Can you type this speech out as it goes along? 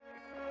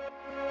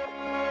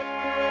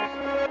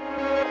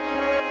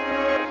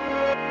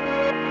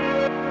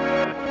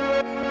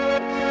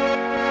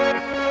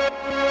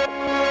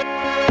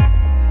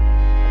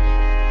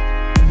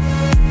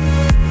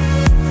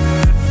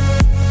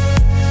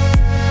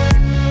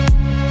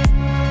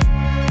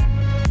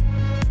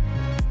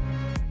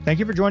Thank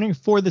you for joining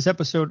for this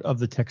episode of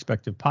the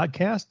TechSpective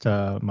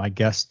Podcast. My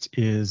guest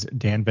is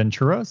Dan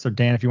Ventura. So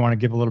Dan, if you want to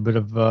give a little bit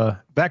of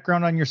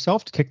background on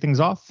yourself to kick things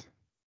off.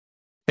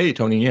 Hey,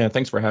 Tony. Yeah,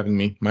 thanks for having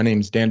me. My name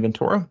is Dan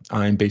Ventura.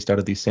 I'm based out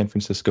of the San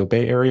Francisco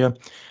Bay Area.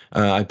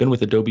 I've been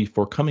with Adobe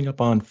for coming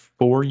up on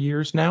 4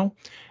 years now,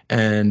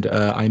 and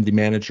I'm the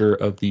manager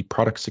of the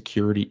Product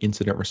Security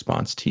Incident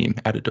Response Team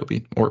at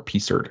Adobe, or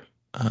PSIRT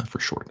for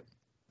short.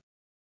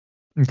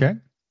 Okay.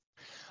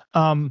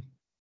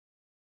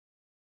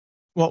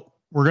 Well,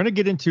 we're going to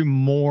get into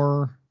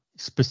more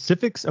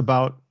specifics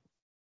about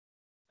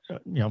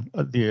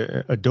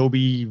the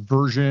Adobe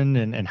version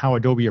and how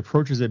Adobe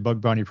approaches a bug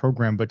bounty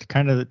program. But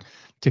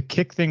to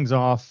kick things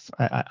off,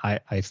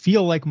 I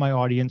feel like my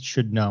audience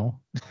should know.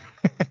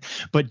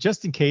 But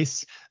just in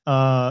case,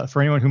 for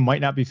anyone who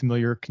might not be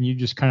familiar, can you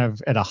just kind of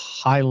at a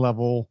high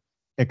level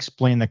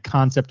explain the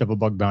concept of a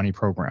bug bounty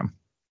program?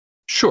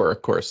 Sure,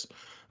 of course.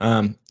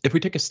 If we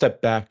take a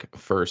step back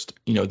first,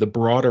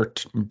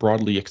 the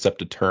broadly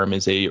accepted term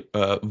is a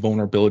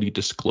vulnerability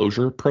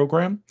disclosure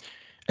program.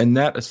 And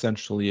that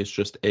essentially is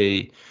just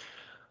a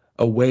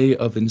way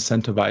of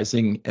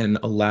incentivizing and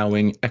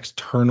allowing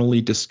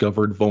externally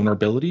discovered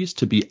vulnerabilities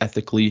to be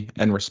ethically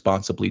and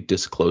responsibly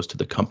disclosed to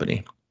the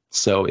company.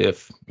 So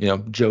if,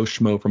 Joe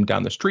Schmo from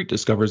down the street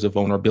discovers a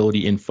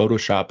vulnerability in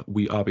Photoshop,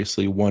 we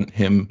obviously want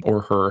him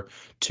or her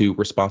to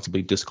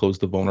responsibly disclose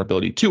the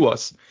vulnerability to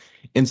us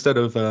instead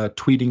of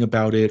tweeting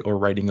about it or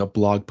writing a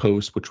blog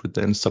post, which would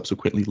then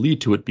subsequently lead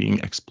to it being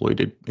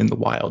exploited in the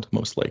wild,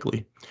 most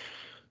likely.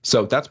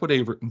 So that's what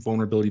a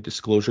vulnerability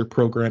disclosure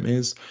program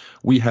is.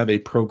 We have a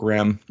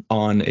program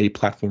on a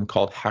platform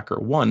called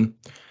HackerOne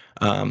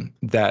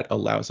that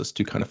allows us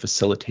to kind of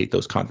facilitate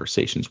those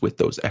conversations with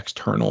those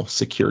external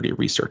security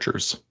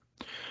researchers.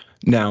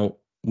 Now,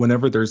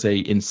 whenever there's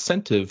a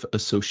incentive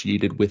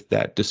associated with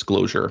that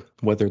disclosure,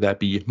 whether that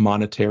be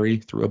monetary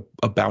through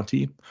a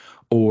bounty,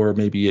 or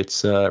maybe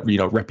it's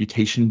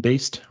reputation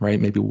based, right?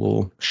 Maybe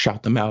we'll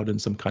shout them out in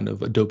some kind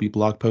of Adobe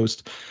blog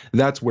post.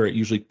 That's where it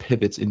usually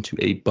pivots into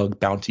a bug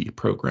bounty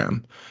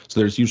program.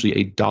 So there's usually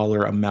a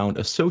dollar amount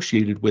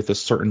associated with a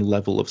certain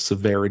level of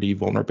severity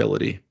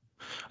vulnerability.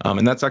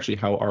 And that's actually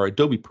how our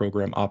Adobe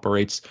program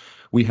operates.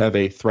 We have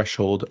a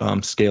threshold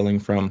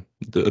scaling from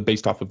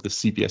based off of the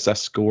CVSS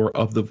score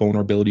of the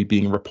vulnerability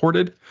being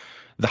reported.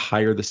 The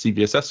higher the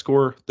CVSS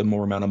score, the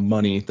more amount of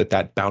money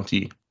that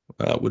bounty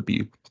would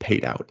be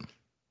paid out.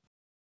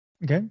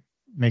 Okay,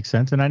 makes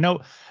sense. And I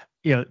know,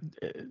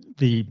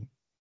 the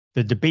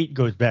debate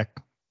goes back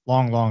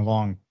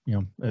long,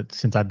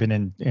 since I've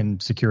been in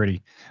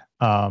security,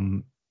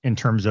 in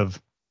terms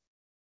of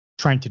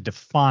trying to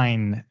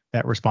define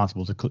that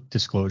responsible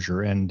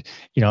disclosure. And,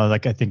 I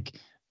think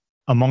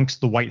amongst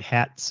the white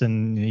hats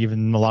and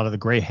even a lot of the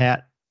gray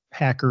hat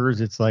hackers,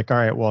 it's like, all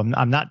right, well,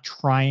 I'm not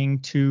trying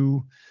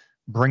to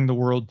bring the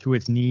world to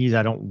its knees.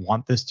 I don't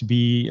want this to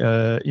be,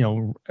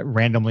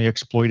 randomly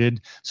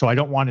exploited. So I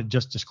don't want to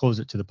just disclose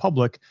it to the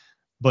public.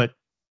 But,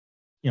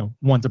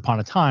 once upon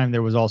a time,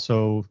 there was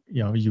also,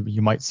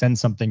 you might send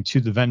something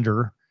to the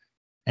vendor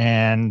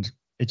and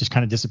it just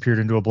kind of disappeared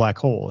into a black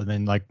hole. And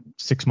then like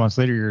 6 months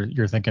later,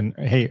 you're thinking,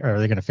 hey, are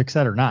they going to fix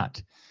that or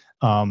not?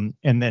 And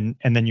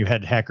then you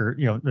had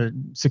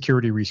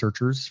security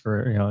researchers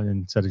for,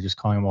 instead of just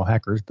calling them all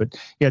hackers, but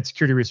you had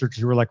security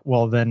researchers who were like,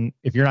 well, then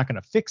if you're not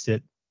going to fix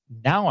it,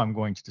 now I'm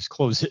going to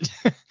disclose it.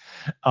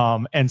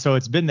 And so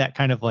it's been that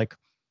kind of like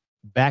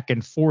back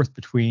and forth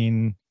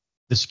between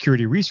the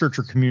security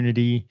researcher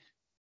community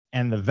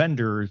and the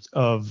vendors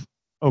of,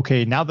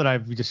 okay, now that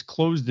I've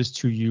disclosed this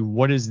to you,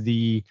 what is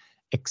the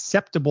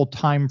acceptable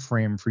time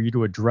frame for you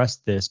to address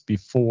this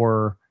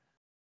before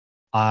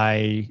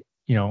I,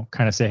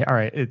 kind of say, all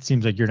right, it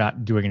seems like you're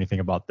not doing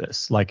anything about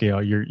this. Like,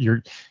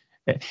 you're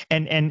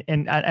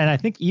and I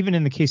think even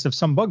in the case of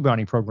some bug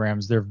bounty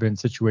programs, there have been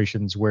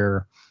situations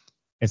where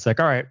it's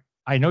like, all right,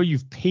 I know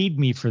you've paid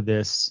me for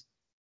this,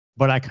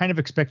 but I kind of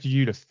expected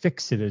you to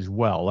fix it as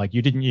well. Like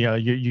you didn't,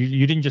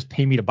 you didn't just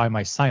pay me to buy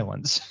my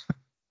silence.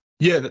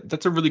 Yeah,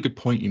 that's a really good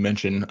point you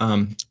mentioned.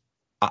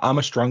 I'm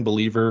a strong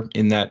believer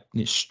in that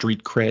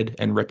street cred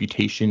and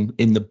reputation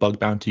in the bug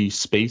bounty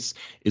space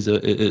is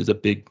a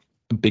big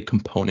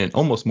component,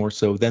 almost more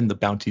so than the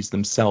bounties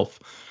themselves.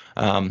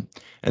 And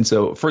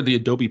so for the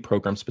Adobe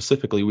program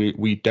specifically,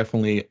 we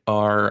definitely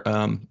are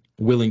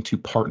willing to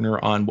partner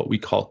on what we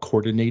call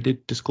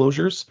coordinated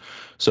disclosures.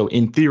 So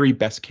in theory,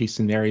 best case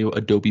scenario,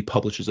 Adobe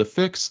publishes a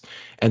fix.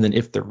 And then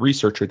if the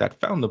researcher that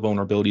found the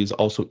vulnerability is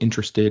also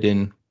interested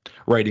in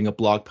writing a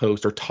blog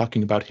post or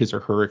talking about his or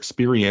her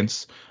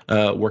experience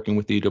working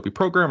with the Adobe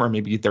program, or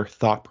maybe their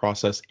thought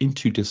process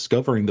into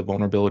discovering the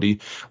vulnerability,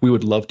 we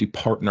would love to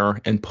partner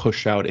and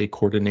push out a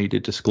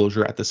coordinated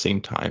disclosure at the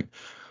same time.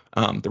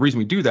 The reason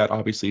we do that,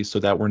 obviously, is so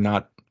that we're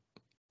not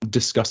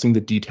discussing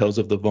the details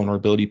of the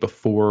vulnerability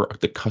before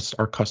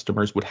our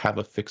customers would have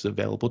a fix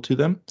available to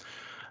them.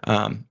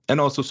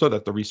 And also so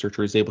that the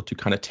researcher is able to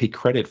kind of take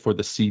credit for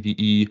the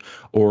CVE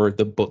or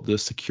the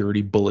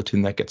security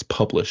bulletin that gets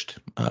published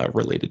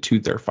related to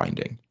their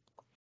finding.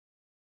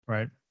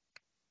 Right.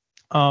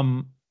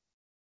 All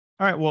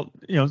All right. Well,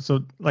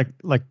 so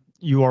like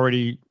you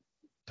already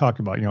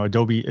talked about,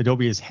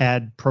 Adobe has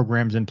had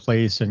programs in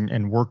place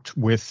and worked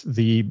with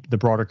the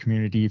broader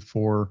community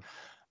for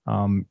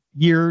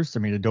years. I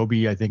mean,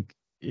 Adobe, I think,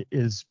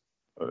 is,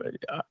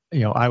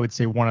 I would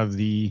say one of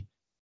the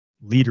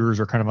leaders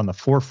or kind of on the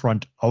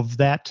forefront of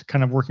that,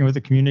 kind of working with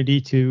the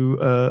community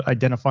to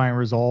identify and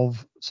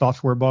resolve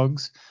software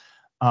bugs.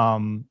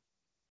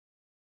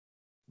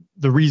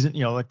 The reason,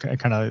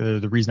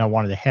 the reason I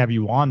wanted to have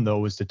you on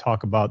though is to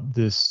talk about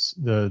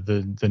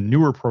the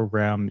newer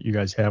program you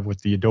guys have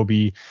with the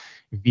Adobe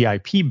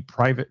VIP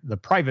private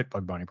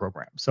bug bounty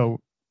program. So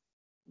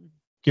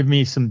give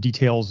me some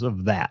details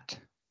of that.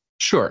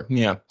 Sure.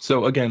 Yeah.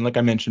 So again, like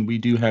I mentioned, we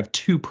do have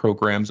two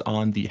programs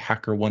on the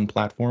HackerOne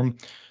platform.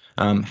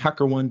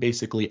 HackerOne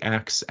basically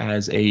acts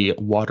as a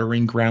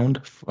watering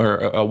ground or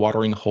a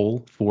watering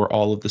hole for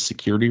all of the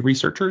security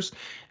researchers.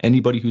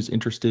 Anybody who's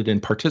interested in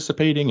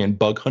participating in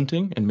bug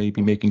hunting and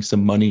maybe making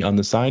some money on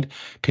the side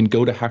can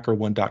go to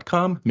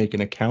hackerone.com, make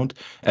an account,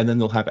 and then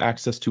they'll have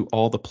access to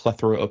all the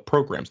plethora of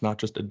programs, not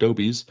just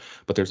Adobe's,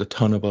 but there's a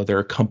ton of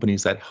other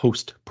companies that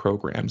host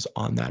programs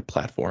on that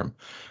platform.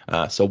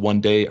 So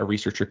one day a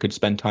researcher could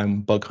spend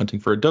time bug hunting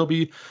for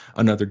Adobe.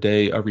 Another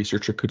day a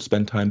researcher could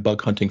spend time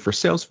bug hunting for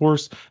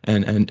Salesforce,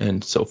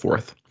 and so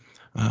forth.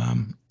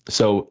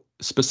 So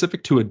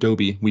specific to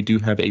Adobe, we do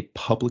have a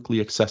publicly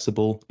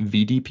accessible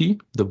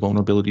VDP, the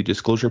Vulnerability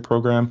Disclosure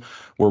Program,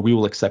 where we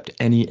will accept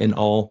any and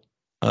all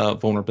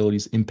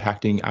vulnerabilities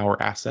impacting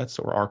our assets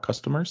or our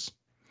customers.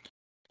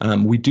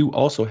 We do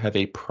also have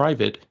a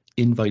private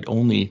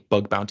invite-only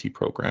bug bounty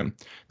program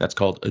that's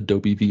called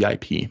Adobe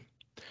VIP.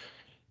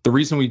 The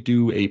reason we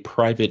do a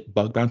private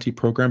bug bounty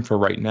program for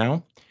right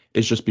now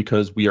is just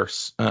because we are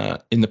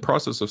in the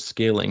process of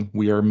scaling.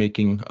 We are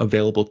making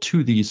available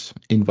to these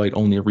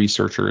invite-only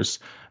researchers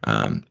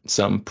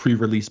some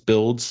pre-release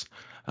builds,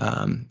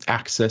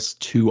 access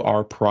to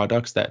our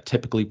products that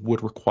typically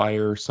would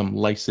require some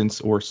license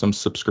or some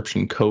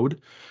subscription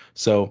code.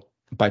 So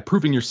by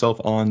proving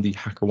yourself on the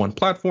HackerOne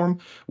platform,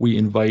 we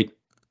invite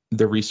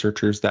the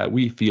researchers that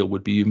we feel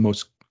would be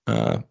most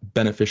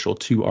beneficial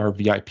to our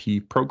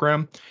VIP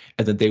program,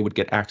 and then they would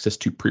get access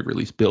to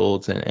pre-release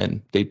builds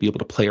and they'd be able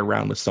to play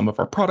around with some of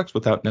our products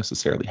without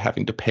necessarily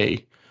having to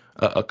pay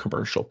a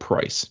commercial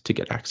price to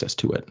get access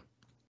to it.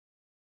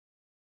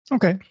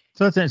 Okay,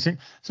 so that's interesting.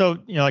 So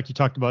like you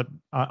talked about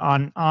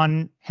on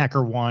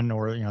HackerOne,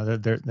 or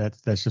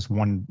that's just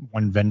one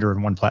vendor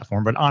and one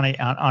platform. But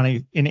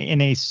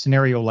in a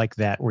scenario like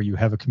that where you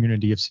have a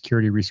community of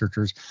security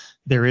researchers,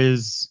 there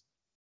is,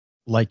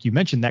 like you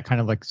mentioned, that kind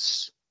of like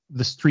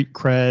the street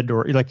cred,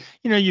 or like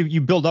you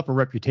build up a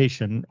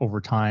reputation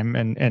over time,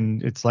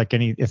 and it's like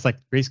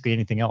basically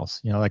anything else.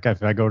 Like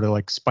if I go to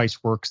like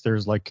Spiceworks,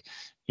 there's like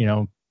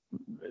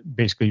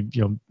basically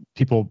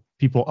people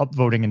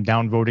upvoting and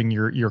downvoting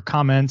your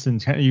comments,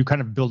 and you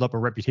kind of build up a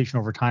reputation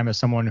over time as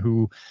someone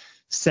who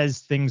says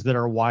things that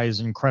are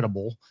wise and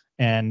credible.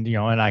 And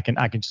and I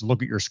can just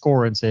look at your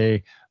score and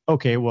say,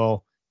 okay,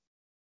 well,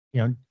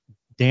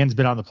 Dan's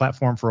been on the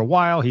platform for a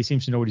while. He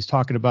seems to know what he's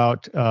talking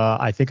about.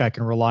 I think I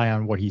can rely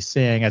on what he's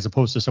saying, as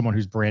opposed to someone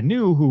who's brand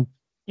new, who,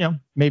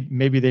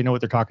 maybe they know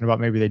what they're talking about,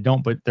 maybe they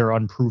don't, but they're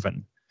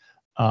unproven.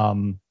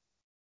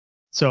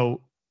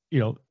 So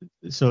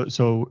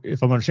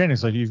if I'm understanding,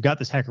 so you've got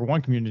this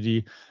HackerOne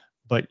community,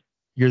 but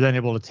you're then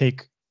able to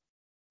take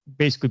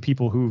basically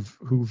people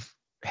who've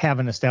have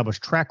an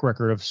established track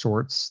record of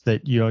sorts,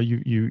 that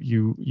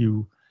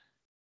you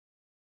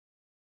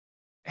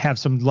have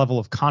some level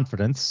of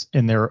confidence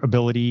in their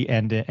ability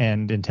and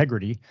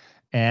integrity,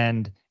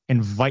 and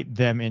invite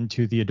them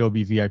into the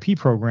Adobe VIP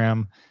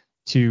program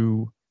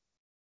to,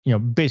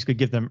 basically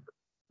give them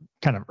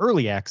kind of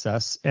early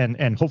access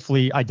and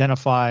hopefully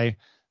identify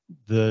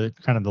the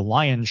kind of the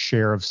lion's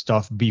share of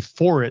stuff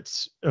before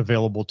it's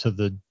available to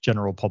the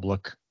general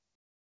public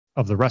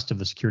of the rest of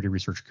the security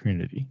research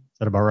community. Is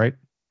that about right?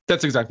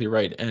 That's exactly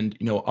right. And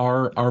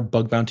our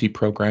bug bounty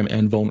program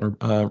and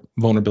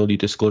vulnerability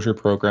disclosure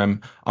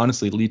program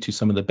honestly lead to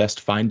some of the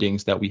best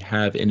findings that we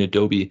have in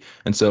Adobe.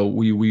 And so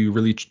we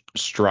really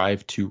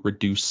strive to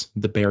reduce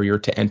the barrier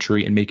to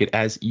entry and make it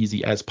as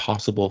easy as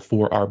possible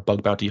for our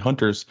bug bounty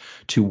hunters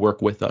to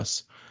work with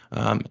us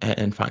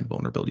and find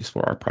vulnerabilities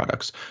for our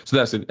products. So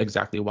that's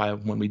exactly why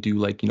when we do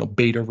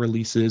beta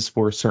releases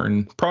for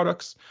certain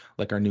products,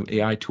 like our new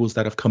AI tools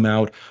that have come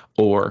out,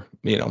 or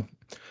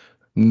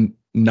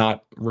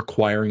not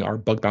requiring our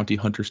bug bounty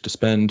hunters to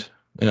spend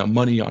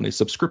money on a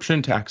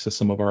subscription to access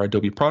some of our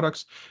Adobe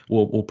products,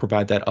 we'll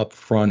provide that up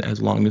front,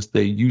 as long as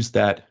they use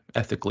that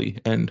ethically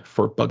and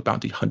for bug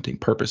bounty hunting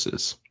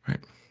purposes, right?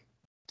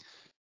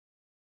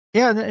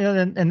 Yeah,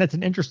 and that's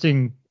an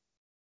interesting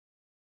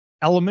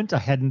element I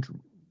hadn't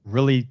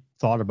really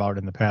thought about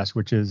in the past,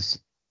 which is,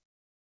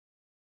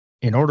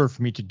 in order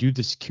for me to do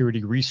the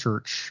security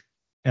research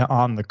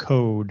on the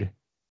code,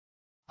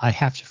 I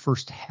have to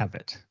first have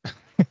it.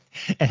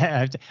 I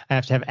have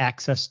to have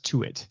access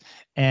to it.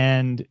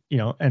 And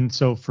and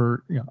so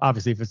for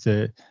obviously, if it's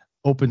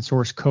open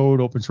source code,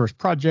 open source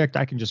project.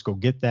 I can just go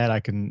get that. I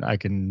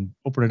can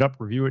open it up,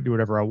 review it, do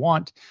whatever I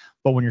want.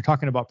 But when you're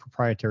talking about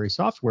proprietary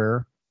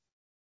software,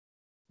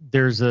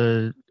 there's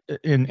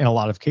in a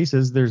lot of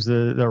cases, there's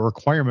the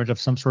requirement of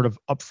some sort of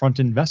upfront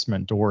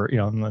investment, or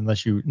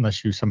unless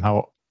you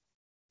somehow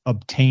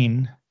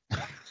obtain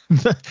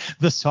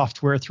the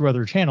software through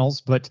other channels,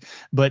 but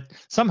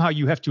somehow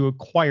you have to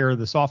acquire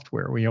the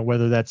software,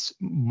 whether that's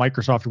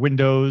Microsoft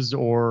Windows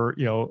or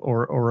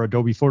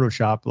Adobe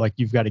Photoshop. Like,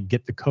 you've got to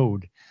get the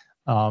code,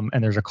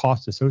 and there's a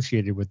cost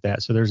associated with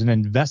that. So there's an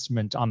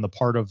investment on the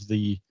part of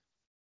the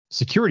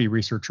security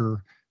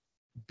researcher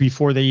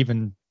before they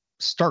even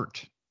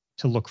start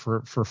to look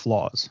for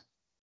flaws.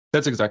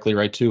 That's exactly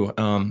right too.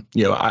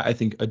 I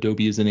think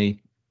Adobe is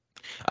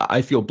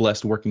I feel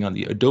blessed working on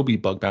the Adobe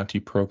Bug Bounty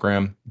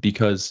program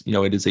because,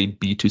 it is a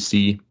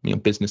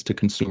B2C, business to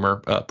consumer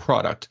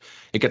product.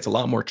 It gets a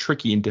lot more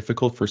tricky and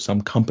difficult for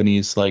some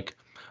companies, like,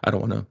 I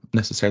don't want to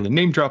necessarily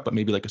name drop, but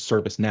maybe like a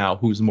ServiceNow,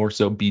 who's more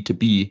so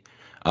B2B.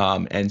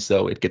 And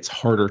so it gets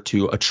harder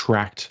to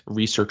attract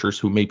researchers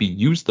who maybe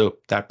use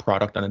that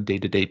product on a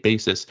day-to-day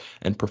basis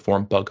and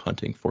perform bug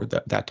hunting for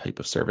that type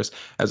of service,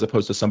 as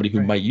opposed to somebody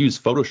who might use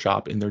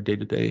Photoshop in their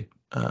day-to-day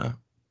life.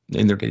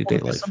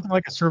 Something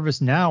like a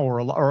ServiceNow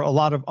or a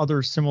lot of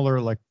other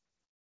similar like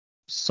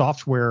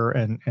software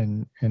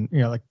and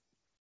like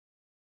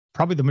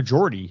probably the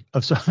majority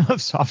of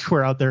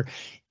software out there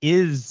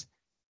is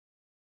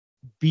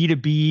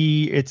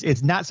B2B.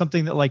 It's not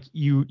something that like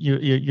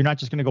you're not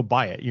just going to go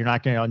buy it. You're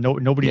not going to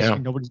nobody's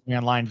going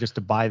online just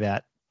to buy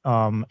that.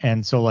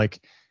 And so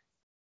like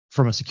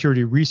from a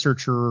security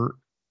researcher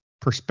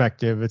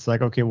perspective, it's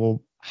like, okay,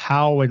 well,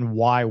 how and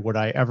why would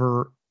I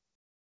ever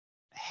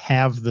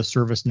have the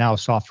ServiceNow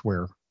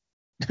software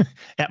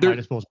at my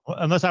disposal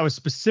unless I was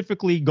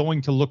specifically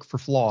going to look for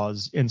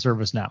flaws in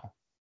ServiceNow?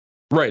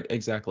 Right,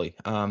 exactly.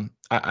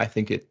 I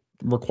think it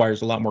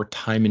requires a lot more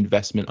time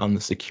investment on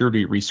the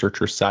security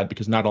researcher side,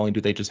 because not only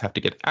do they just have to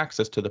get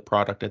access to the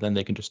product and then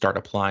they can just start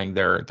applying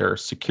their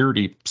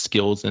security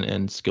skills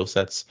and skill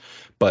sets,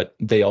 but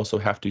they also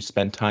have to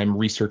spend time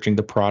researching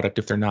the product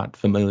if they're not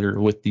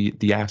familiar with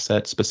the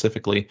asset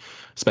specifically,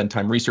 spend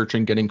time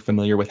researching, getting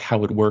familiar with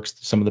how it works,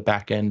 some of the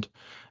back end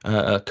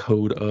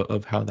code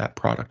of how that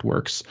product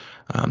works.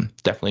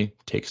 Definitely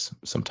takes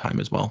some time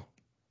as well.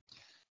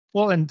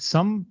 Well, and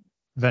some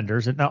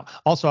vendors, and now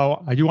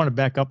also I do want to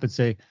back up and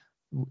say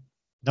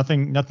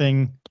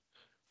nothing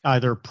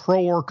either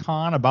pro or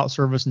con about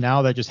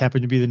ServiceNow. That just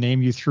happened to be the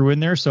name you threw in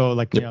there. So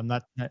like, I'm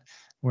not,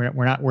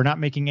 we're not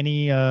making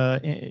any,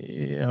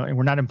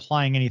 we're not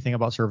implying anything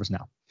about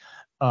ServiceNow.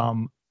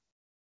 But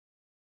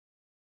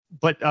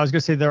I was going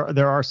to say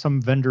there are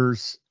some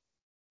vendors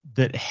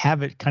that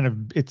have it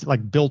it's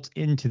like built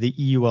into the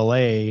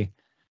EULA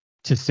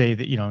to say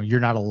that you're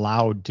not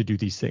allowed to do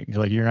these things.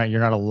 Like you're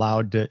not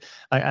allowed to.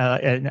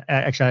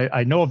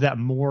 I know of that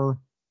more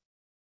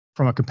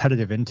from a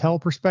competitive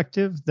intel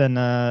perspective than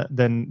a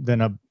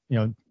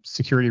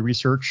security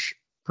research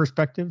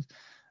perspective.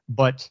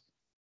 But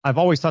I've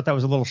always thought that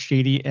was a little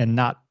shady and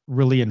not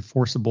really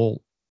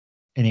enforceable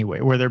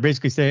anyway. Where they're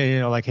basically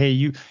saying like, hey,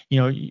 you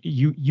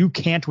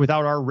can't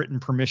without our written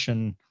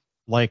permission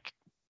like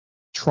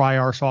try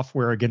our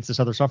software against this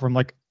other software. I'm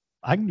like,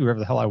 I can do whatever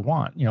the hell I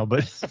want,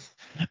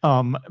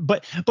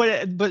 but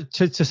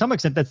to some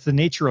extent, that's the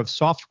nature of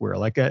software.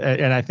 Like,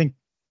 and I think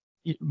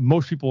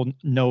most people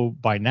know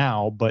by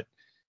now, but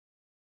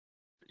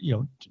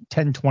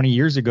 10, 20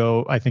 years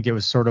ago, I think it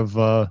was sort of,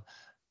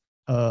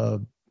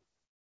 that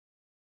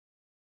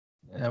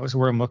was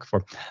where I'm looking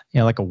for,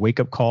 like a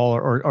wake up call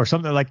or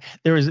something. Like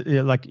there was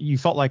like, you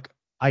felt like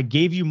I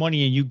gave you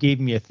money and you gave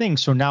me a thing.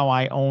 So now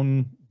I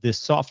own this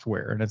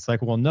software. And it's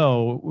like, well,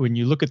 no, when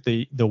you look at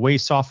the way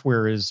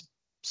software is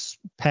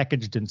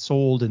packaged and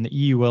sold in the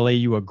EULA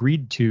you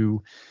agreed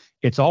to,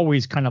 it's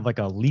always kind of like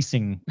a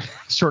leasing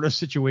sort of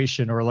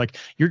situation, or like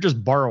you're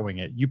just borrowing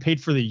it. You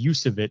paid for the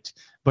use of it,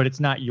 but it's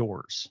not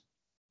yours.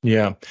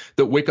 Yeah,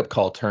 the wake up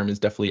call term is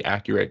definitely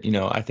accurate.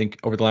 I think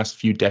over the last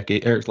few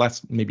decades, or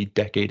last maybe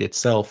decade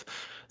itself,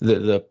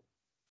 the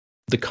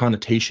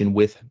connotation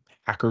with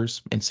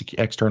hackers and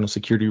external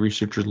security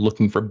researchers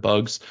looking for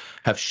bugs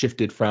have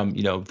shifted from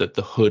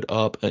the hood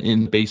up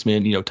in the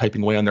basement,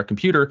 typing away on their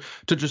computer,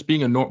 to just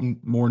being a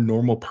more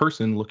normal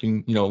person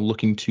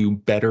looking to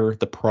better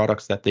the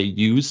products that they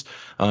use.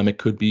 It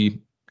could be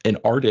an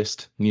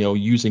artist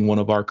using one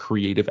of our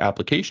creative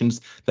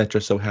applications that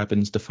just so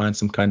happens to find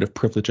some kind of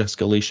privilege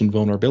escalation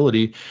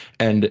vulnerability,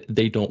 and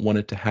they don't want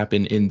it to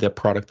happen in the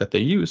product that they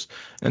use.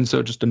 And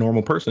so just a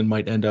normal person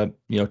might end up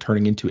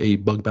turning into a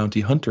bug bounty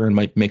hunter and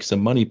might make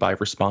some money by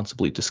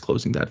responsibly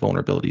disclosing that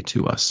vulnerability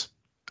to us.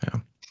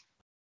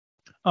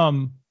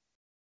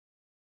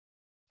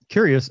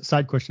 Curious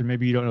side question,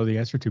 maybe you don't know the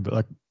answer to, but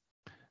like,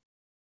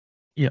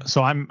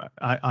 so I'm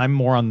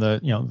more on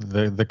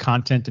the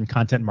content and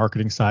content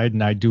marketing side,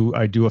 and I do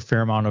a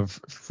fair amount of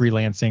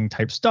freelancing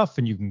type stuff,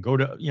 and you can go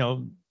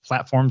to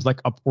platforms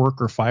like Upwork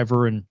or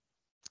Fiverr and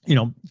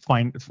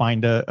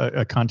find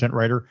a content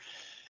writer,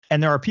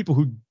 and there are people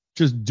who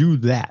just do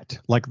that.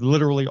 Like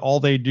literally all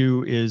they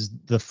do is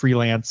the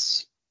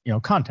freelance,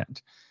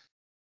 content.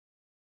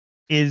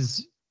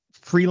 Is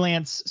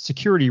freelance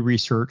security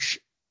research,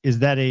 is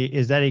that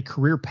a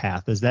career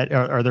path?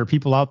 Are there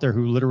people out there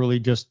who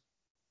literally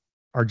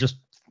are just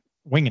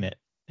winging it?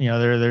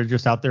 They're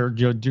just out there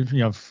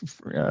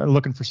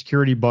looking for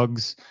security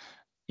bugs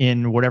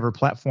in whatever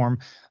platform.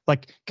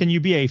 Like, can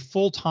you be a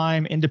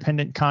full-time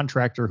independent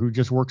contractor who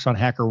just works on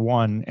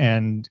HackerOne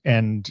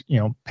and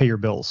pay your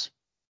bills?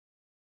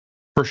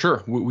 For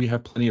sure. We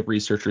have plenty of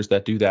researchers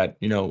that do that.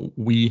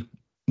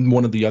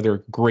 One of the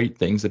other great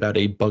things about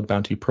a bug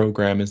bounty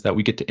program is that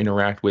we get to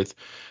interact with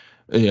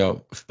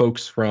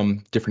folks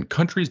from different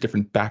countries,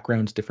 different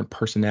backgrounds, different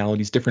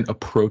personalities, different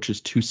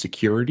approaches to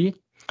security.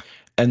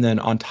 And then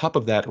on top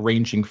of that,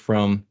 ranging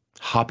from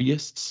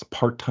hobbyists,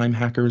 part-time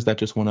hackers that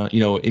just want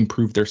to,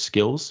 improve their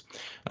skills,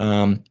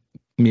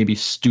 maybe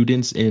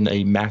students in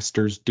a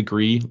master's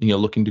degree,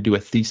 looking to do a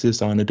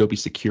thesis on Adobe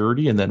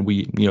security, and then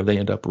they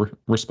end up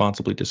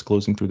responsibly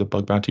disclosing through the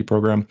bug bounty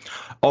program,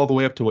 all the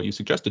way up to what you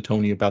suggested,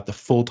 Tony, about the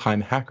full-time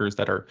hackers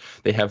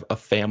they have a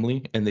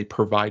family and they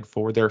provide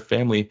for their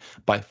family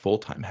by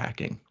full-time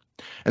hacking.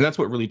 And that's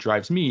what really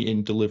drives me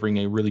in delivering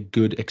a really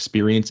good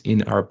experience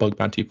in our bug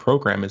bounty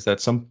program, is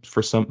that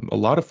a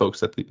lot of folks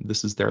that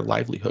this is their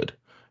livelihood.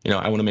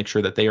 I want to make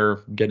sure that they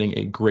are getting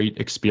a great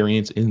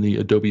experience in the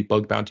Adobe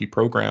Bug Bounty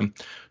program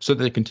so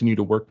that they continue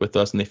to work with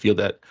us and they feel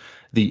that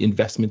the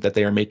investment that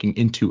they are making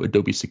into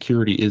Adobe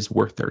security is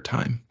worth their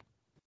time.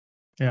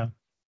 Yeah.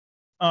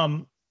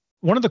 One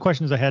of the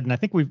questions I had, and I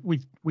think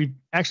we've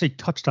actually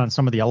touched on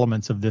some of the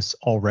elements of this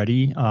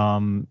already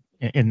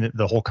in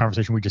the whole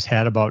conversation we just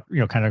had about,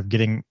 kind of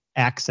getting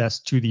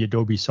access to the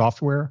Adobe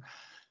software,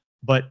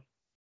 but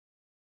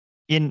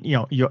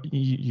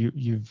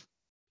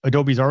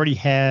Adobe's already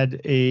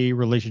had a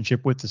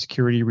relationship with the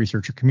security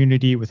researcher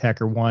community, with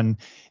HackerOne,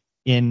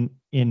 in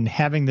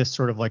having this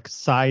sort of like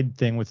side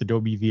thing with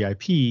Adobe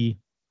VIP.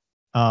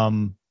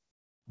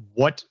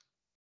 What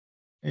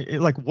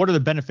are the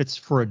benefits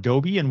for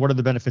Adobe, and what are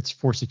the benefits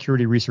for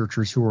security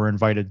researchers who are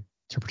invited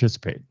to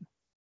participate?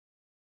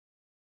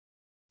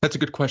 That's a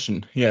good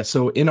question. Yeah,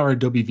 so in our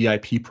Adobe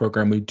VIP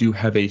program, we do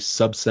have a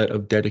subset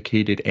of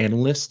dedicated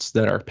analysts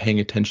that are paying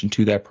attention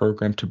to that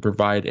program to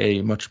provide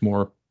a much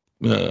more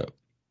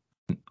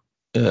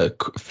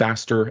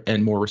faster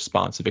and more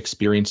responsive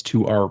experience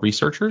to our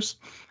researchers.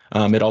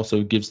 It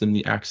also gives them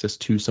the access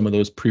to some of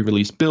those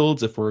pre-release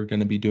builds if we're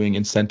going to be doing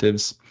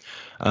incentives.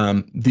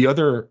 The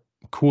other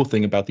cool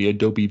thing about the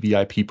Adobe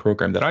VIP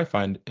program that I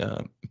find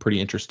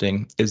pretty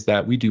interesting is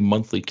that we do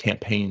monthly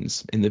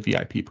campaigns in the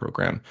VIP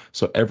program.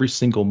 So every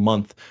single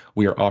month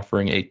we are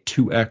offering a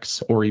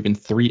 2x or even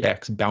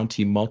 3x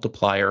bounty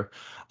multiplier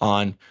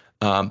on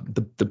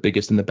the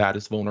biggest and the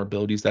baddest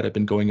vulnerabilities that have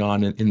been going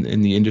on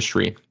in the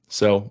industry.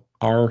 So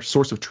our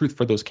source of truth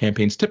for those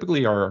campaigns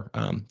typically are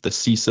the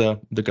CISA,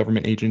 the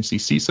government agency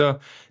CISA.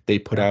 They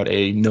put out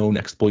a known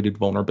exploited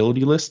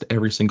vulnerability list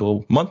every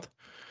single month.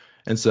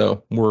 And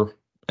so we're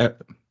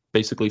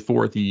basically,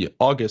 for the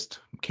August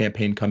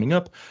campaign coming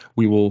up,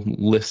 we will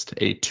list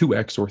a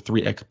 2x or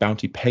 3x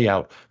bounty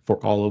payout for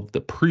all of the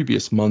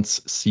previous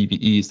month's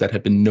CVEs that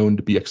have been known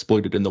to be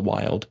exploited in the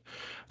wild.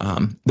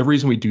 The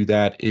reason we do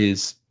that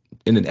is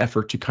in an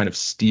effort to kind of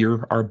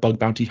steer our bug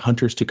bounty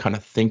hunters to kind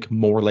of think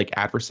more like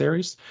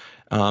adversaries.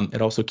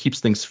 It also keeps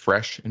things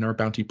fresh in our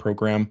bounty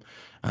program.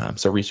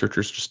 So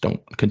researchers just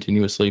don't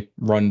continuously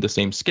run the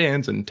same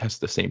scans and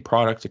test the same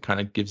products. It kind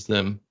of gives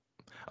them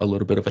a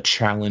little bit of a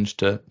challenge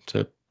to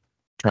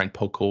try and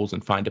poke holes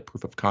and find a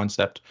proof of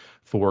concept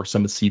for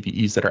some of the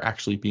CVEs that are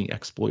actually being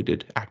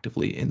exploited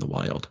actively in the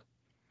wild.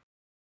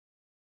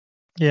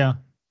 Yeah.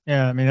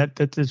 I mean, that's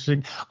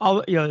interesting.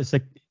 It's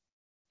like,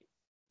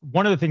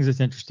 one of the things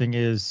that's interesting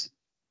is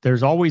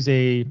there's always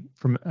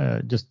from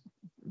just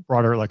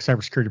broader like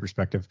cybersecurity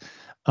perspective,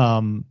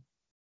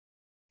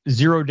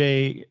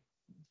 0-day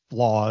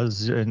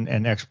flaws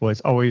and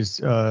exploits always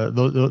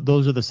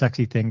those are the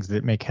sexy things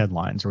that make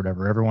headlines or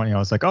whatever. Everyone,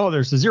 it's like, oh,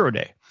 there's a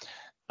 0-day,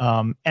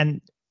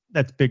 and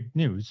that's big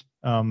news.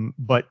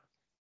 But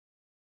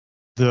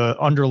the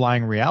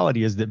underlying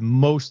reality is that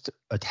most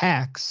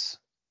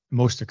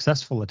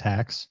successful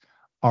attacks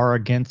are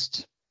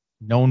against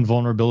known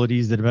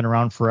vulnerabilities that have been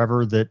around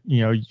forever that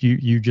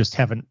you just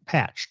haven't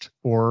patched,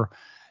 or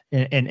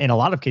in a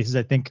lot of cases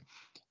I think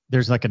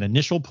there's like an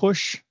initial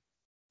push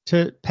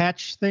to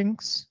patch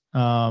things.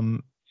 I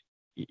mean,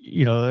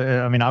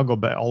 I'll go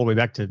back all the way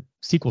back to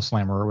SQL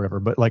Slammer or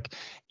whatever, but like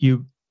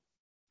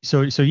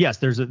so yes,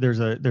 there's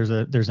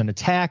an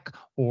attack,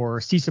 or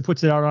CISA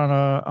puts it out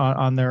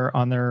on their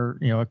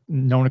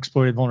known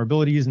exploited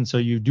vulnerabilities, and so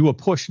you do a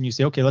push and you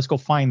say, okay, let's go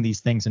find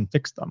these things and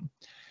fix them.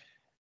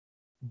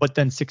 But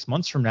then 6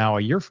 months from now,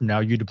 a year from now,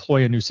 you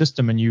deploy a new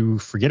system and you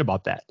forget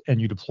about that,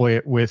 and you deploy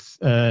it with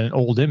an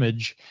old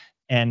image,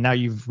 and now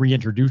you've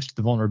reintroduced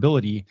the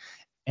vulnerability.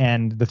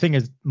 And the thing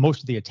is,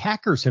 most of the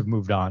attackers have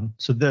moved on.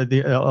 So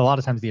a lot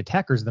of times the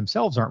attackers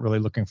themselves aren't really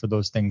looking for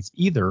those things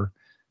either.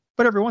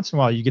 But every once in a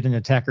while, you get an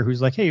attacker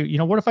who's like, hey,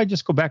 what if I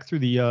just go back through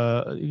the,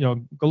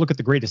 go look at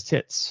the greatest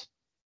hits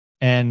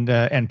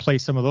and play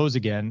some of those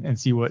again and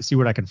see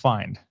what I can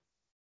find.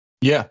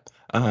 Yeah.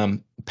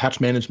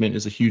 Patch management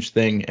is a huge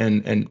thing,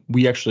 and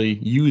we actually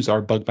use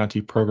our bug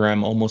bounty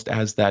program almost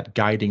as that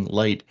guiding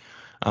light.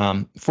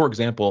 For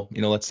example,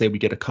 let's say we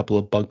get a couple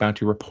of bug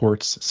bounty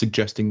reports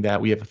suggesting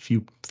that we have a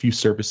few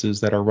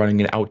services that are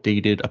running an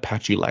outdated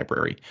Apache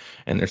library,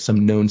 and there's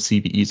some known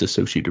CVEs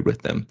associated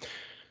with them.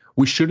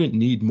 We shouldn't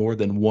need more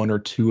than one or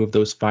two of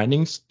those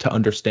findings to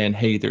understand,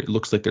 hey, there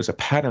looks like there's a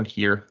pattern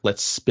here.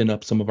 Let's spin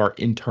up some of our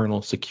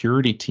internal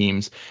security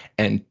teams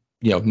and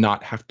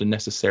not have to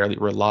necessarily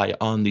rely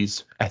on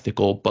these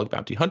ethical bug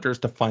bounty hunters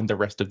to find the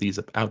rest of these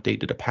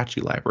outdated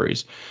Apache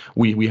libraries.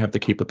 We have the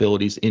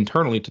capabilities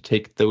internally to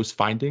take those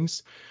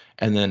findings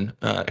and then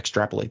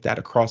extrapolate that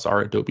across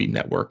our Adobe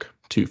network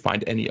to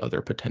find any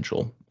other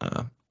potential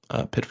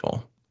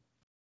pitfall.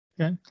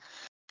 Okay.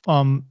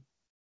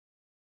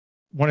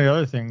 One of the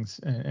other things,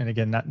 and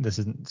again, this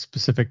isn't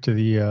specific to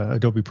the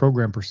Adobe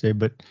program per se,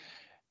 but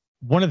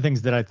one of the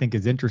things that I think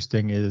is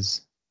interesting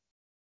is,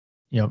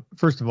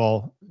 first of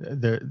all,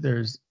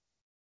 there's,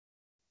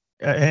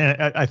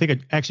 and I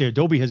think actually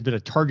Adobe has been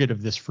a target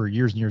of this for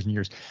years and years and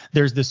years.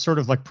 There's this sort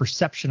of like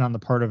perception on the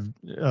part of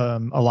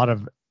a lot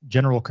of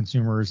general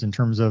consumers in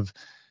terms of,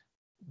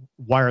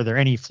 why are there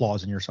any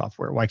flaws in your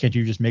software? Why can't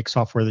you just make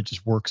software that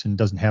just works and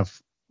doesn't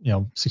have,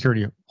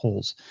 security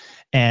holes?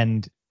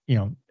 And,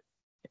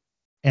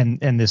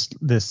 and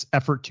this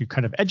effort to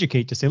kind of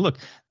educate, to say, look,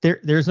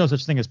 there's no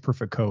such thing as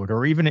perfect code.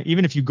 Or even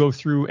if you go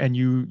through and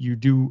you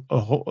do a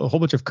whole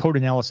bunch of code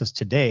analysis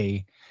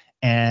today,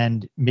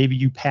 and maybe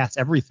you pass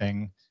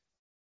everything,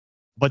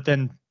 but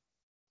then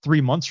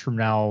 3 months from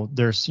now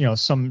there's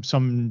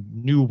some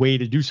new way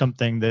to do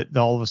something that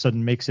all of a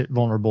sudden makes it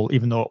vulnerable,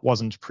 even though it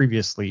wasn't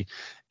previously.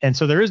 And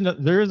so there is no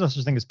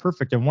such thing as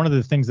perfect. And one of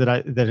the things that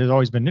has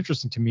always been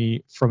interesting to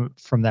me from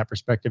that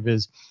perspective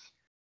is,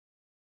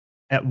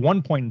 at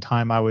one point in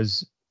time, I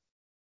was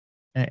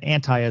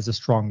anti as a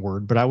strong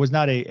word, but I was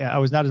not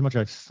as much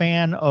a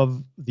fan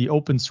of the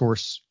open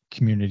source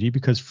community,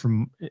 because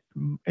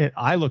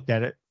I looked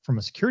at it from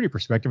a security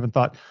perspective and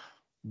thought,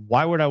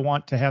 why would I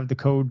want to have the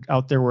code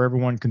out there where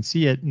everyone can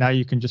see it? Now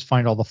you can just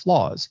find all the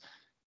flaws.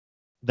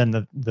 Then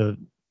the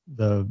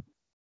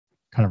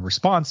kind of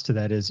response to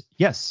that is,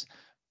 yes,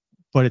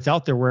 but it's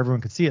out there where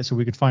everyone can see it, so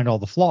we could find all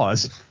the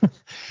flaws.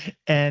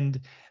 And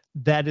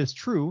that is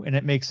true, and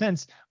it makes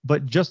sense.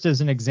 But just as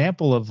an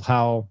example of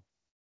how,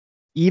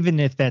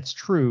 even if that's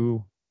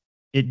true,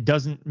 it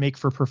doesn't make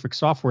for perfect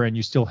software and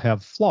you still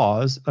have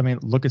flaws. I mean,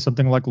 look at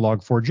something like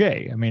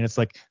Log4j. I mean, it's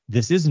like,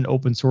 this is an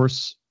open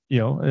source,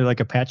 like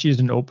Apache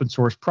is an open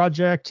source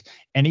project.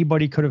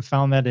 Anybody could have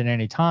found that at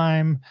any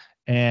time.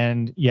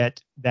 And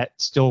yet that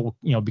still,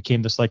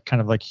 became this like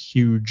kind of like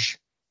huge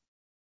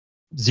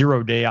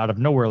 0 day out of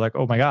nowhere, like,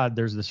 oh my God,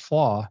 there's this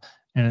flaw.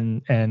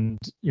 And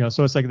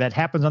so it's like that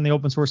happens on the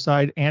open source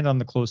side and on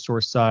the closed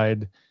source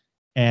side,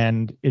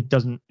 and it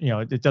doesn't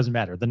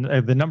matter.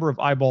 The number of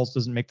eyeballs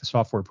doesn't make the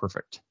software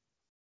perfect.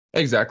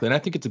 Exactly, and I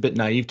think it's a bit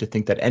naive to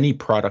think that any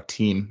product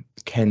team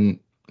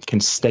can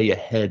stay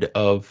ahead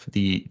of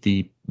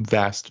the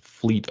vast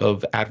fleet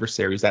of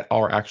adversaries that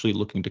are actually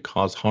looking to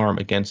cause harm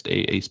against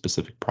a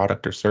specific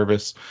product or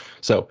service.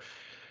 So,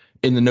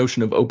 in the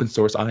notion of open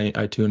source, I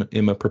too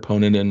am a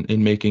proponent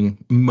in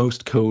making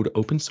most code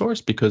open source,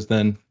 because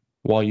then,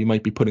 while you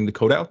might be putting the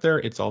code out there,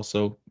 it's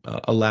also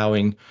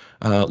allowing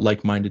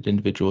like-minded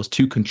individuals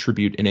to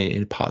contribute in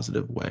a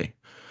positive way.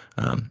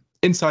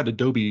 Inside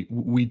Adobe,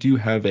 we do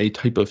have a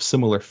type of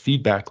similar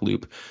feedback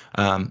loop.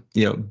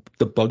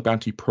 The bug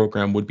bounty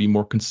program would be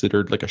more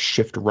considered like a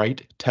shift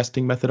right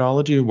testing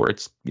methodology, where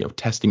it's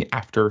testing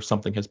after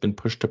something has been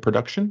pushed to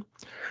production.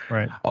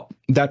 Right.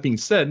 That being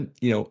said,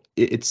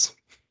 it's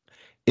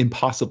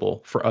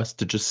impossible for us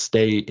to just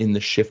stay in the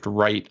shift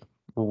right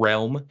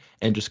realm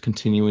and just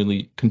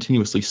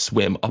continuously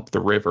swim up the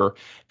river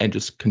and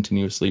just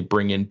continuously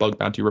bring in bug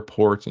bounty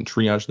reports and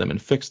triage them and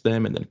fix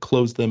them and then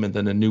close them, and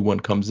then a new one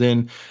comes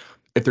in.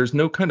 If there's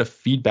no kind of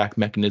feedback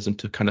mechanism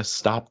to kind of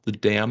stop the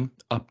dam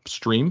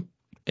upstream,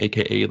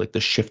 aka like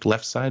the shift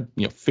left side,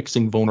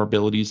 fixing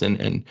vulnerabilities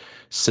and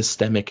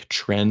systemic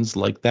trends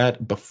like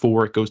that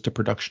before it goes to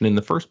production in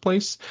the first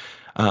place,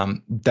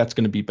 that's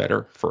going to be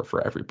better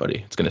for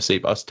everybody. It's going to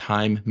save us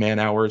time, man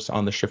hours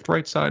on the shift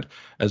right side,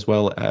 as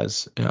well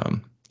as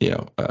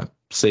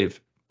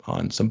save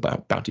on some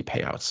bounty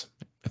payouts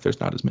if there's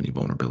not as many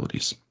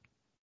vulnerabilities.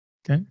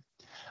 Okay.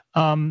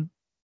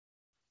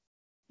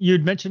 You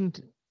had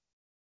mentioned,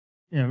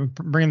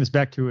 bringing this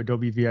back to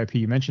Adobe VIP,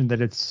 you mentioned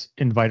that it's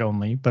invite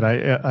only, but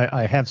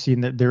I have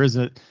seen that there is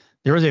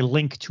a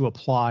link to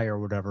apply or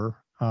whatever,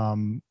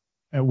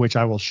 which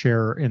I will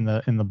share in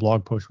the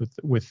blog post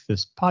with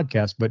this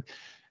podcast. But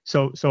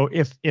so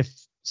if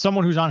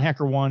someone who's on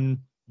HackerOne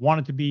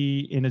wanted to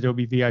be in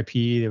Adobe VIP,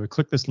 they would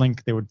click this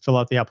link, they would fill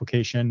out the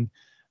application.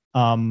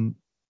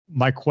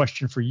 My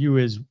question for you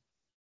is,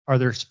 are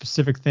there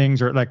specific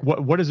things, or like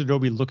what is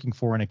Adobe looking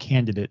for in a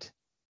candidate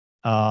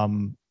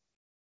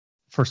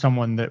for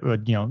someone that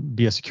would,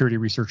 be a security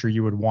researcher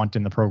you would want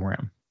in the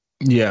program?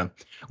 Yeah,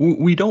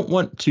 we don't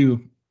want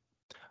to.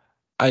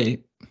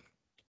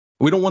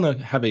 We don't want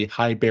to have a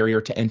high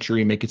barrier to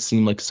entry, make it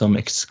seem like some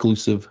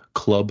exclusive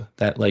club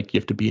that like you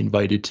have to be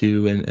invited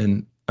to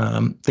and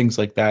things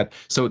like that.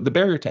 So the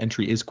barrier to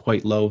entry is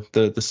quite low.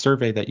 The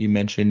survey that you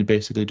mentioned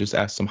basically just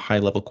asks some high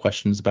level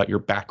questions about your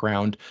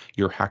background,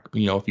 your hack,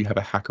 if you have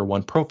a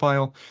HackerOne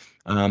profile.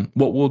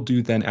 What we'll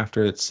do then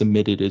after it's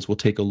submitted is we'll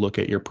take a look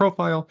at your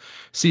profile,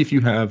 see if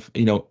you have,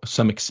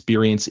 some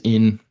experience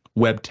in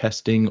web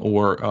testing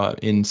or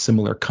in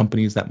similar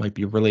companies that might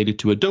be related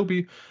to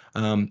Adobe,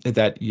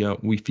 that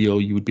we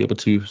feel you would be able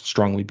to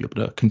strongly be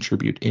able to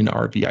contribute in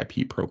our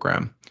VIP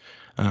program.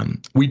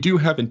 We do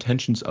have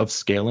intentions of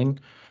scaling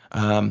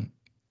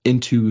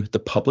into the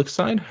public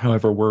side.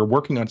 However, we're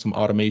working on some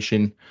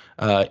automation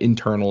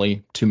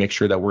internally to make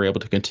sure that we're able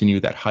to continue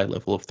that high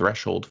level of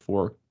threshold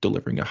for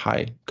delivering a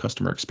high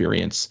customer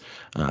experience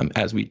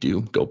as we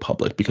do go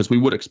public, because we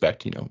would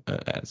expect,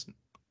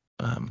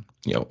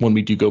 when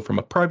we do go from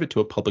a private to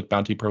a public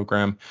bounty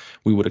program,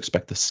 we would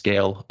expect the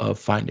scale of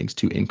findings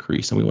to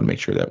increase, and we want to make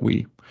sure that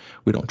we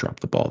don't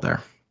drop the ball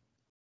there.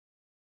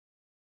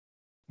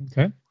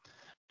 Okay.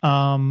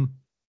 I'm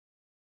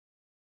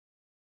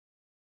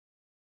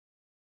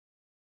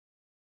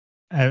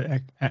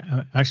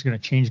actually going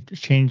to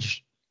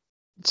change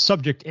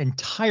subject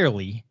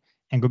entirely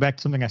and go back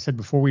to something I said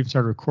before we even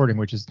started recording,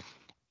 which is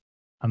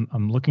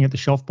I'm looking at the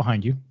shelf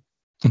behind you,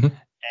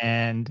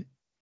 and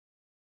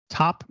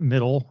top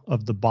middle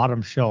of the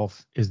bottom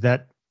shelf, is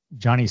that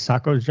Johnny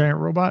Sacco's giant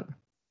robot?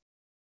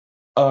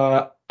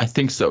 I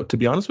think so. To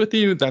be honest with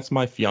you, that's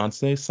my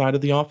fiance's side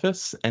of the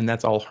office, and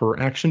that's all her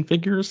action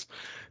figures.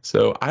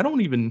 So I'm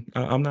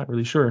not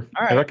really sure.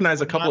 Right. I recognize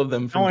a couple of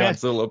them from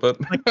Godzilla, but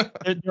like,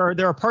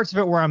 there are parts of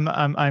it where I'm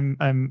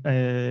having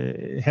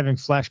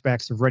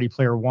flashbacks of Ready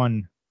Player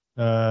One,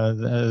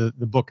 the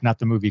book, not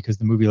the movie, because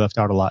the movie left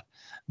out a lot.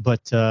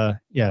 But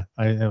yeah,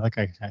 I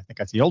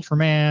think I see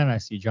Ultraman, I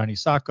see Johnny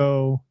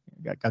Sacco,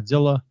 got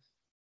Godzilla.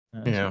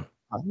 Yeah,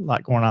 a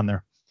lot going on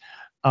there.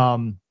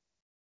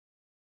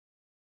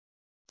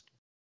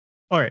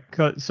 All right,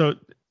 so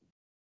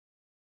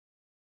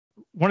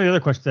one of the other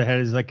questions I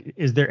had is like,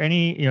 is there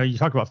any, you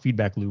talked about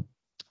feedback loop.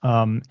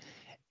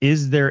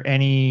 Is there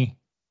any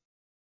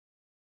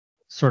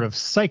sort of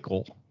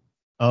cycle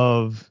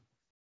of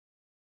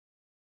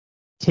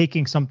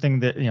taking something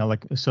that,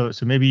 like, so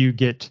maybe you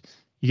get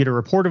a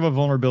report of a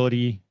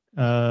vulnerability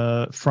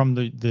from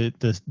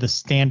the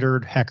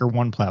standard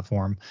HackerOne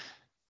platform.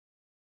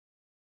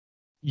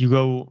 You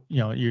go,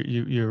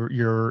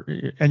 your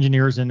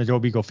engineers in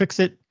Adobe go fix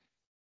it.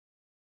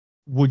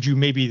 Would you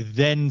maybe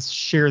then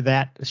share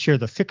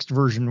the fixed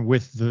version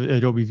with the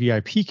Adobe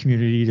VIP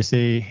community to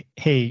say,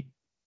 hey,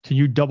 can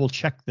you double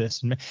check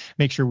this and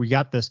make sure we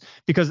got this?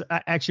 Because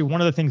actually, one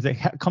of the things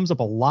that comes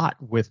up a lot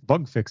with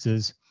bug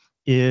fixes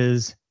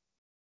is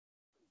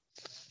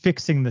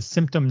fixing the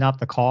symptom, not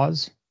the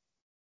cause.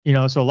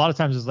 So a lot of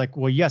times it's like,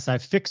 well, yes, I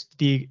fixed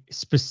the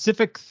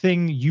specific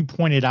thing you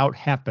pointed out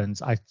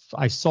happens.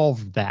 I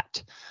solved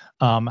that.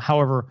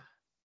 However,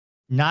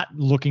 not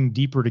looking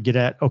deeper to get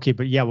at, okay,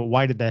 but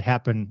why did that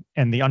happen?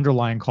 And the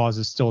underlying cause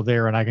is still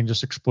there, and I can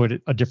just exploit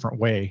it a different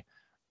way.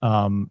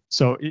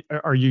 So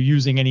are you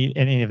using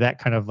any of that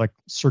kind of like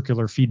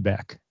circular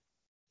feedback?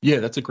 Yeah,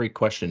 that's a great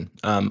question.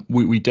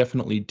 We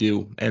definitely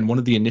do. And one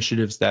of the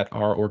initiatives that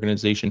our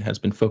organization has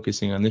been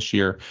focusing on this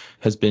year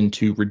has been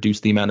to reduce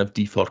the amount of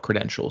default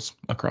credentials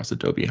across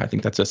Adobe. I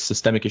think that's a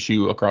systemic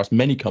issue across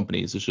many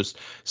companies. It's just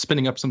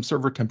spinning up some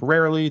server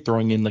temporarily,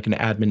 throwing in like an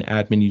admin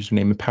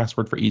username and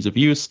password for ease of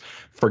use,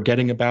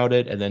 forgetting about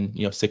it, and then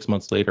 6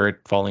 months later, it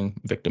falling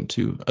victim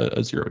to a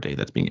 0-day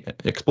that's being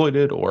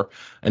exploited, or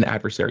an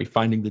adversary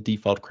finding the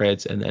default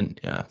creds and then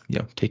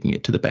taking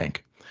it to the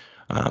bank.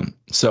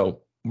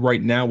 So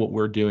right now, what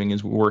we're doing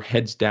is we're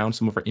heads down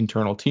some of our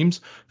internal teams,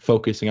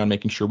 focusing on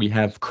making sure we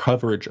have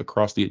coverage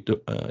across the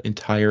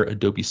entire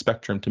Adobe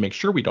spectrum to make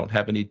sure we don't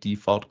have any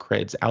default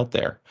creds out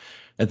there.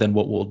 And then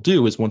what we'll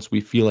do is, once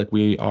we feel like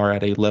we are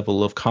at a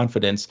level of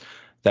confidence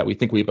that we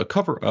think we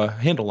have a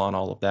handle on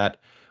all of that,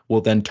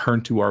 we'll then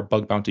turn to our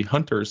bug bounty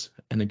hunters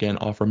and again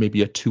offer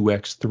maybe a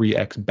 2x,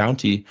 3x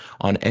bounty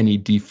on any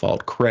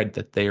default cred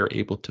that they are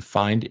able to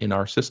find in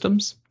our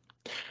systems.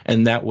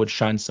 And that would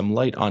shine some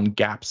light on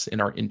gaps in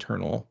our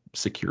internal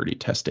security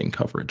testing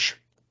coverage.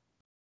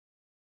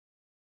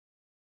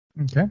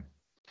 Okay.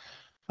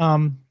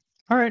 All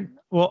right.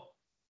 Well,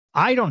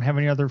 I don't have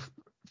any other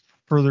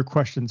further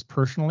questions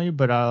personally,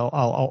 but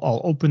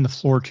I'll open the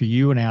floor to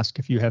you and ask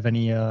if you have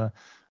any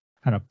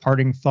kind of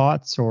parting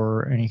thoughts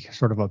or any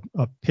sort of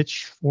a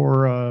pitch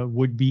for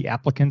would-be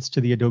applicants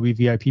to the Adobe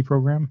VIP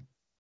program.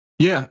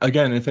 Yeah,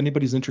 again, if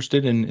anybody's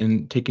interested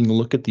in taking a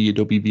look at the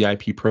Adobe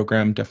VIP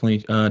program, definitely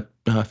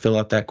fill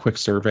out that quick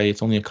survey.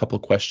 It's only a couple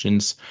of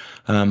questions.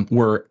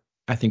 We're,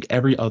 I think,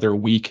 every other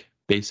week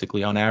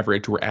basically on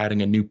average, we're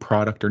adding a new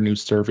product or new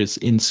service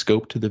in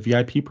scope to the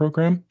VIP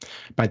program.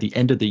 By the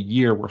end of the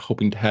year, we're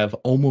hoping to have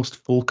almost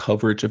full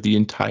coverage of the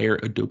entire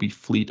Adobe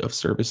fleet of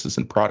services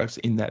and products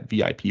in that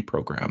VIP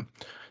program.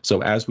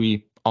 So as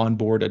we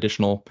onboard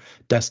additional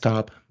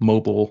desktop,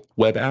 mobile,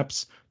 web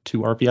apps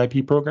to our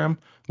VIP program,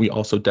 we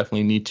also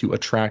definitely need to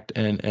attract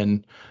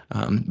and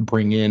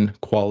bring in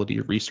quality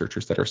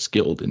researchers that are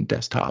skilled in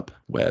desktop,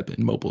 web,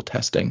 and mobile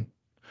testing.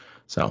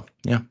 So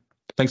yeah,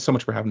 thanks so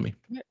much for having me.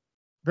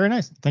 Very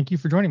nice. Thank you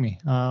for joining me.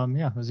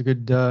 Yeah, it was a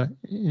good,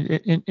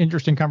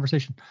 interesting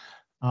conversation.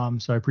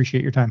 So I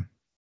appreciate your time.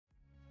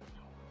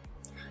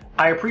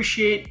 I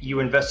appreciate you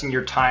investing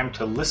your time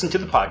to listen to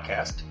the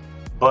podcast,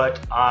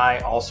 but I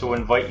also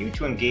invite you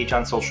to engage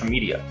on social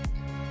media.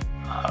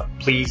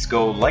 Please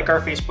go like our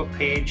Facebook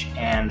page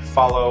and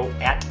follow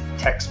at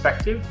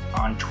TechSpective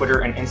on Twitter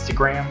and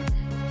Instagram.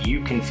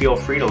 You can feel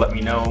free to let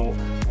me know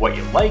what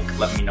you like,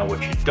 let me know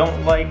what you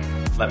don't like,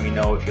 let me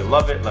know if you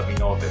love it, let me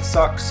know if it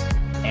sucks,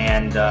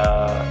 and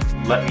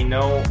let me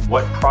know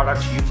what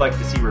products you'd like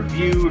to see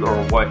reviewed or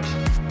what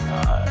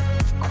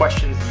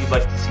questions you'd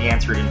like to see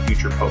answered in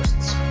future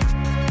posts.